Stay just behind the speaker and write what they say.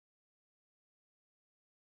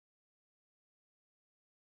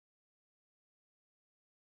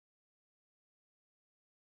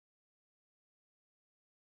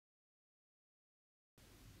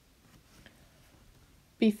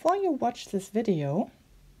Before you watch this video,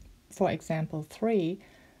 for example 3,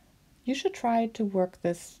 you should try to work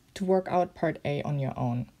out part A on your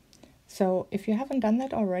own. So if you haven't done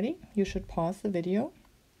that already, you should pause the video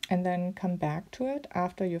and then come back to it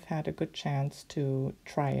after you've had a good chance to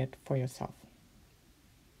try it for yourself.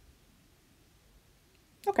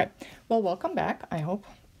 Okay, well, welcome back. I hope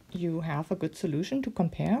you have a good solution to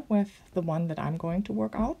compare with the one that I'm going to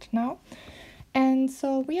work out now. And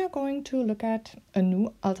so we are going to look at a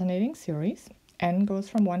new alternating series. N goes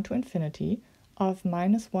from 1 to infinity of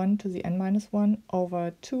 -1 to the n minus 1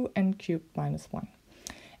 over 2n cubed minus 1.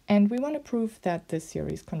 And we want to prove that this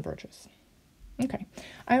series converges. Okay,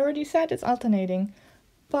 I already said it's alternating,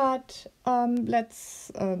 but let's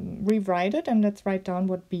rewrite it and let's write down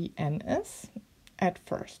what Bn is at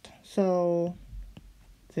first. So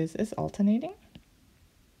this is alternating.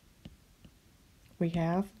 We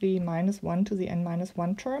have the -1 to the n minus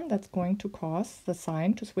 1 term that's going to cause the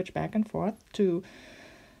sign to switch back and forth to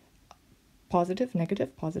positive,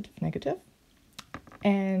 negative, positive, negative.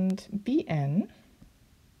 And Bn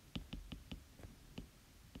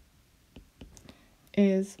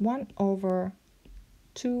is 1 over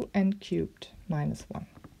 2n cubed minus 1.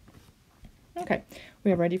 Okay,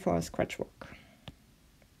 we are ready for our scratch work.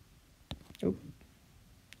 Oop.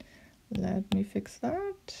 Let me fix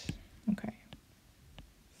that. Okay.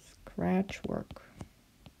 Scratch work.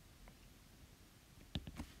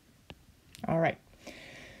 All right.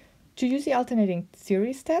 To use the alternating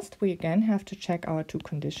series test, we again have to check our two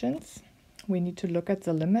conditions. We need to look at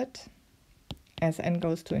the limit as n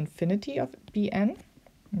goes to infinity of Bn.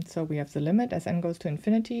 And so we have the limit as n goes to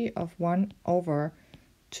infinity of 1 over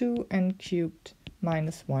 2n cubed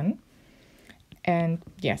minus 1. And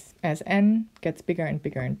yes, as n gets bigger and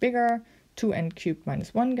bigger and bigger, 2n cubed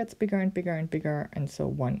minus 1 gets bigger and bigger and bigger, and so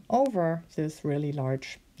 1 over this really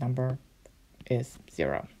large number is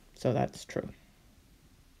 0. So that's true.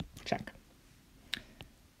 Check.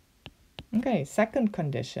 Okay, second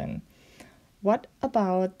condition. What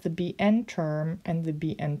about the Bn term and the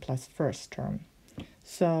Bn plus first term?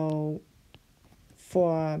 So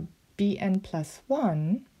for Bn plus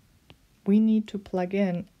 1, we need to plug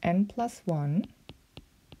in n plus 1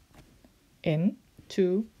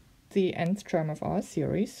 into the nth term of our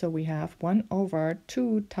series. So we have 1 over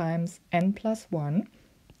 2 times n plus 1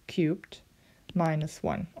 cubed minus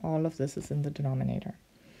 1. All of this is in the denominator.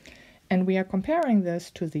 And we are comparing this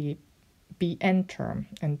to the Bn term.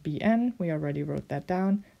 And Bn, we already wrote that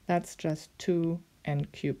down. That's just 2n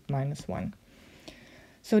cubed minus 1.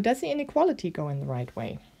 So does the inequality go in the right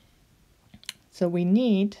way? So we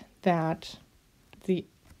need that the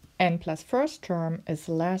n plus first term is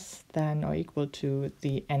less than or equal to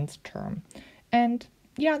the nth term. And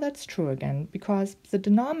yeah, that's true again, because the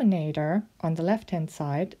denominator on the left-hand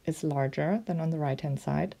side is larger than on the right-hand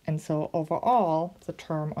side. And so overall, the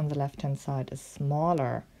term on the left-hand side is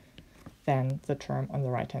smaller than the term on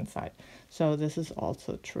the right-hand side. So this is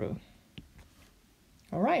also true.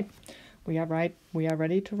 All right, we are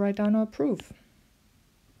ready to write down our proof.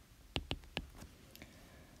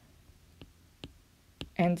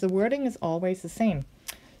 And the wording is always the same.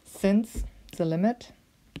 Since the limit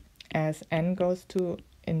as n goes to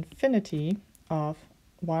infinity of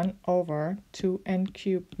 1 over 2n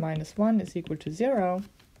cubed minus 1 is equal to 0,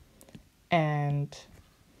 and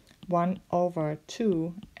 1 over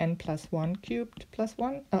 2n plus 1 cubed plus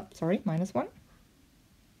 1, minus 1.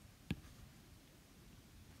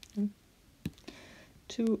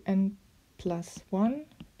 2n plus 1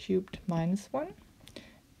 cubed minus 1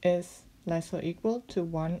 is less or equal to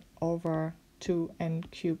 1 over 2n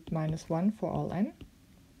cubed minus 1 for all n.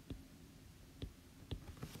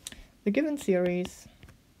 The given series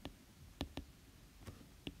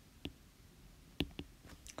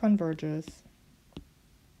converges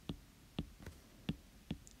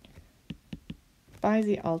by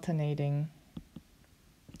the alternating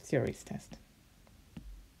series test.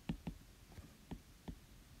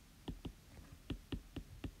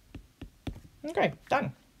 Okay,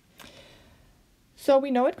 done. So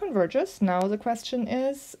we know it converges. Now the question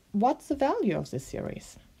is, what's the value of this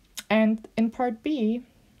series? And in part B,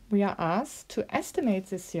 we are asked to estimate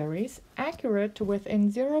this series accurate to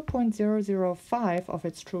within 0.005 of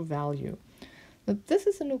its true value. But this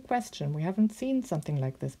is a new question. We haven't seen something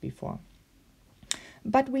like this before.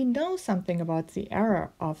 But we know something about the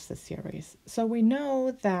error of the series. So we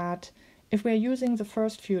know that if we're using the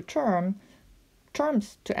first few terms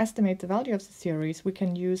to estimate the value of the series, we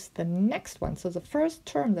can use the next one, so the first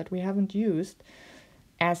term that we haven't used,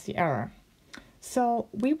 as the error. So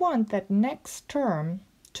we want that next term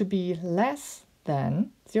to be less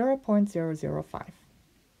than 0.005.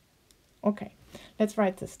 Okay, Let's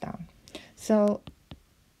write this down. So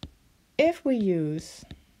if we use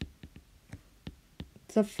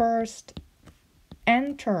the first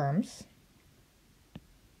n terms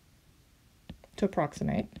to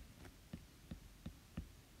approximate,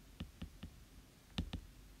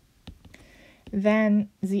 then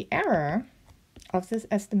the error of this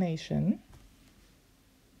estimation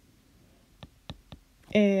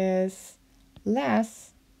is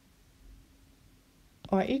less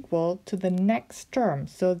or equal to the next term,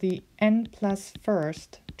 so the n plus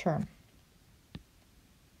first term.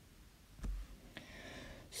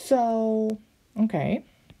 So, okay,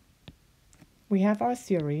 we have our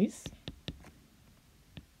series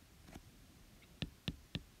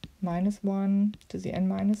 -1 to the n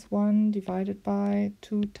minus 1 divided by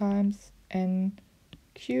 2 times n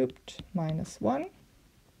cubed minus 1.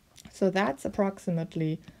 So that's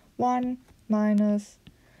approximately 1 minus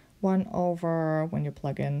 1 over, when you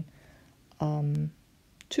plug in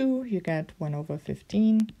 2, you get 1 over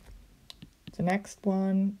 15. The next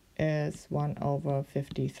one is 1 over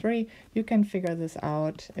 53. You can figure this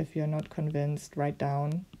out. If you're not convinced, write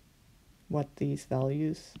down what these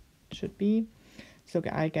values should be. So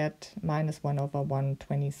I get minus 1 over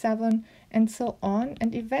 127, and so on.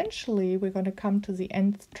 And eventually we're going to come to the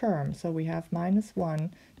nth term. So we have minus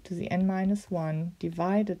 1 to the n minus 1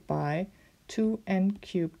 divided by 2n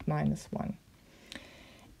cubed minus 1.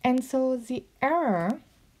 And so the error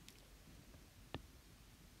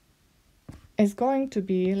is going to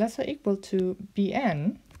be less or equal to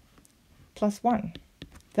bn plus 1.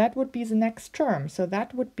 That would be the next term. So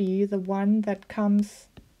that would be the one that comes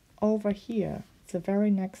over here, the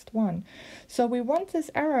very next one. So we want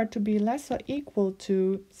this error to be less or equal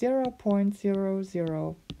to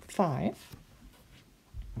 0.005.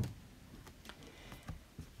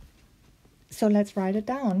 So let's write it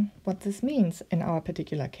down, what this means in our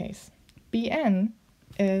particular case. Bn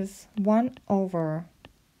is 1 over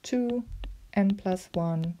 2n plus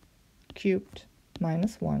 1 cubed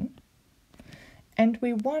minus 1. And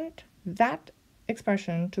we want that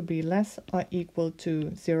expression to be less or equal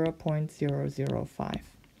to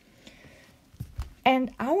 0.005.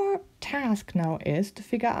 And our task now is to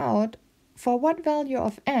figure out for what value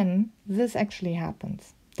of n this actually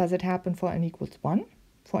happens. Does it happen for n equals 1?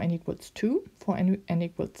 For n equals 2, for n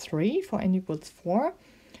equals 3, for n equals 4.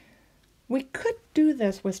 We could do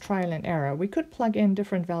this with trial and error. We could plug in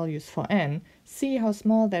different values for n, see how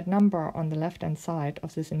small that number on the left-hand side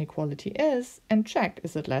of this inequality is, and check,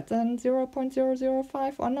 is it less than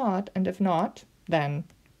 0.005 or not? And if not, then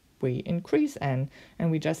we increase n,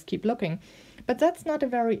 and we just keep looking. But that's not a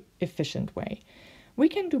very efficient way. We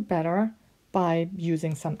can do better by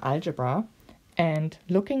using some algebra and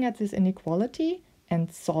looking at this inequality and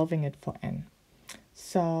solving it for n.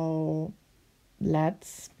 So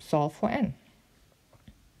let's solve for n.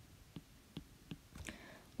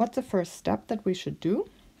 What's the first step that we should do?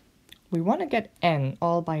 We want to get n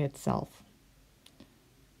all by itself.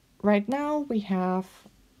 Right now we have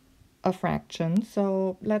a fraction,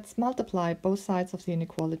 so let's multiply both sides of the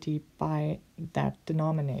inequality by that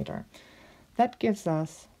denominator. That gives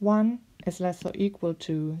us 1 is less or equal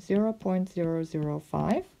to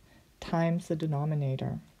 0.005 times the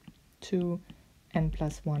denominator, 2n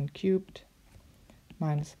plus 1 cubed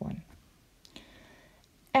minus 1.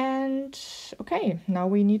 And okay, now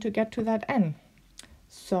we need to get to that n.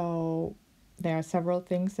 So there are several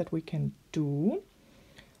things that we can do.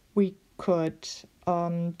 We could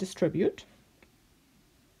distribute.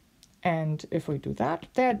 And if we do that,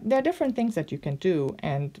 there are different things that you can do,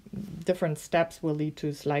 and different steps will lead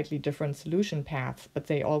to slightly different solution paths, but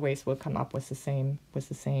they always will come up with the same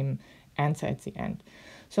answer at the end.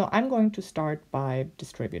 So I'm going to start by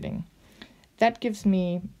distributing. That gives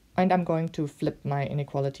me, and I'm going to flip my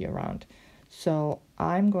inequality around. So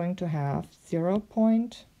I'm going to have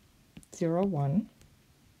 0.01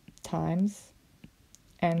 times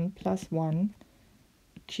n plus 1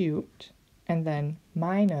 cubed, and then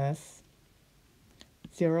minus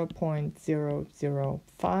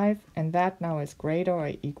 0.005, and that now is greater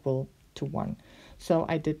or equal to 1. So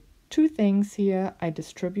I did two things here. I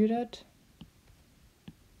distributed,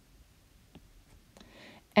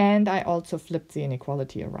 and I also flipped the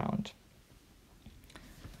inequality around.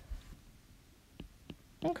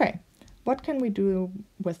 Okay, what can we do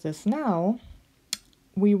with this now?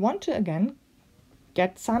 We want to, again,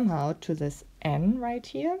 get somehow to this n right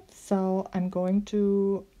here. So I'm going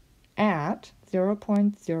to add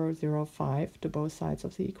 0.005 to both sides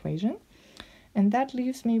of the equation. And that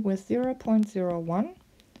leaves me with 0.01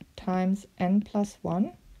 times n plus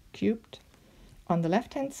 1 cubed on the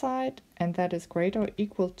left-hand side, and that is greater or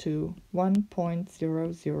equal to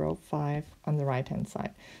 1.005 on the right hand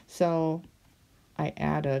side. So I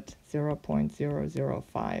added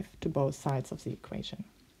 0.005 to both sides of the equation.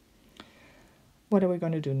 What are we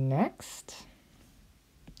going to do next?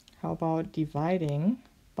 How about dividing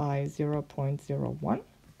by 0.01?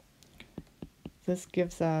 This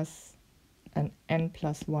gives us an n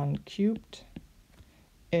plus 1 cubed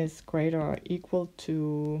is greater or equal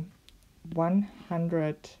to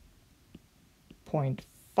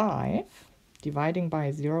 100.5. Dividing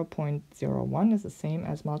by 0.01 is the same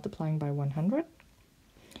as multiplying by 100.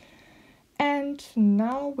 And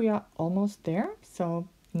now we are almost there. So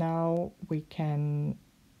now we can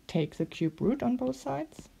take the cube root on both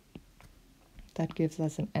sides. That gives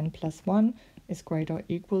us an n plus 1 is greater or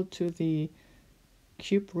equal to the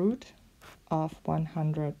cube root of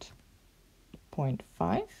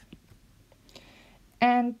 100.5.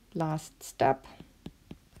 And last step,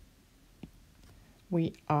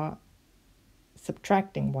 we are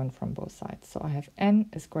subtracting 1 from both sides. So I have n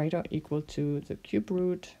is greater or equal to the cube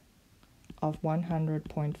root of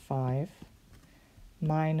 100.5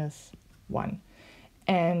 minus 1.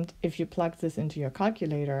 And if you plug this into your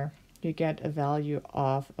calculator, you get a value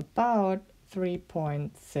of about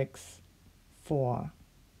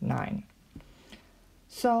 3.649.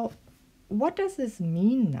 So what does this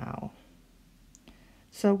mean now?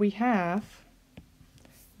 So we have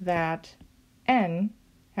that n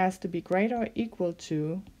has to be greater or equal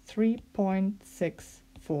to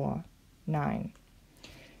 3.649.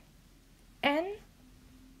 N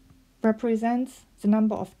represents the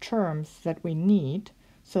number of terms that we need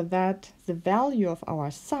so that the value of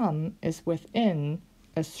our sum is within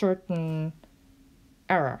a certain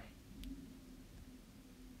error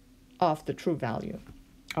of the true value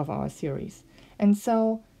of our series. And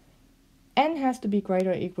so n has to be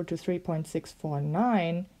greater or equal to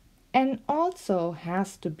 3.649, and also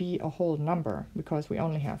has to be a whole number because we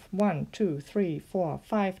only have 1, 2, 3, 4,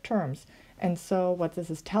 5 terms. And so what this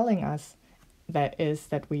is telling us that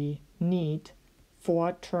we need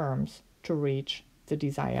 4 terms to reach the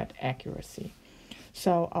desired accuracy.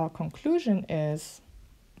 So our conclusion is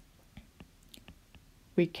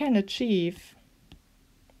we can achieve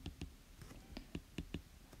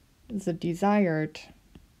the desired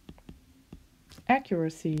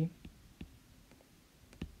accuracy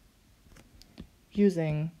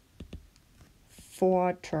using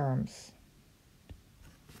 4 terms.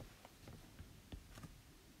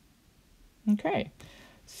 Okay,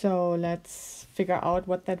 so let's figure out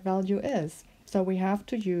what that value is. So we have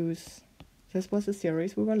to use, this was the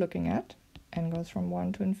series we were looking at. N goes from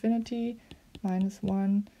 1 to infinity, minus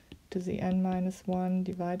 1 to the n minus 1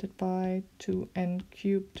 divided by 2n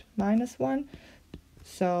cubed minus 1.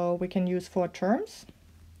 So we can use 4 terms.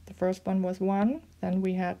 The first one was 1, then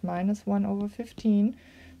we had minus 1 over 15,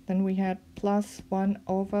 then we had plus 1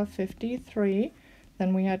 over 53,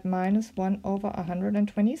 then we had minus 1 over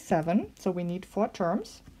 127, so we need 4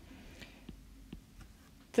 terms.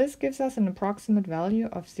 This gives us an approximate value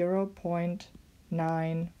of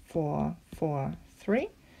 0.9443,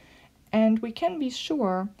 and we can be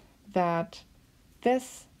sure that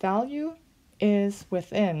this value is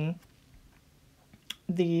within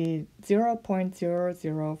the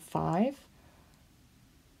 0.005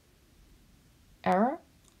 error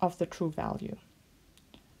of the true value.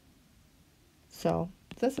 So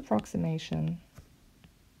this approximation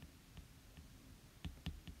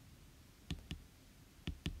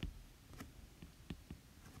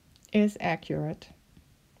is accurate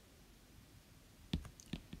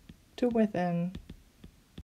to within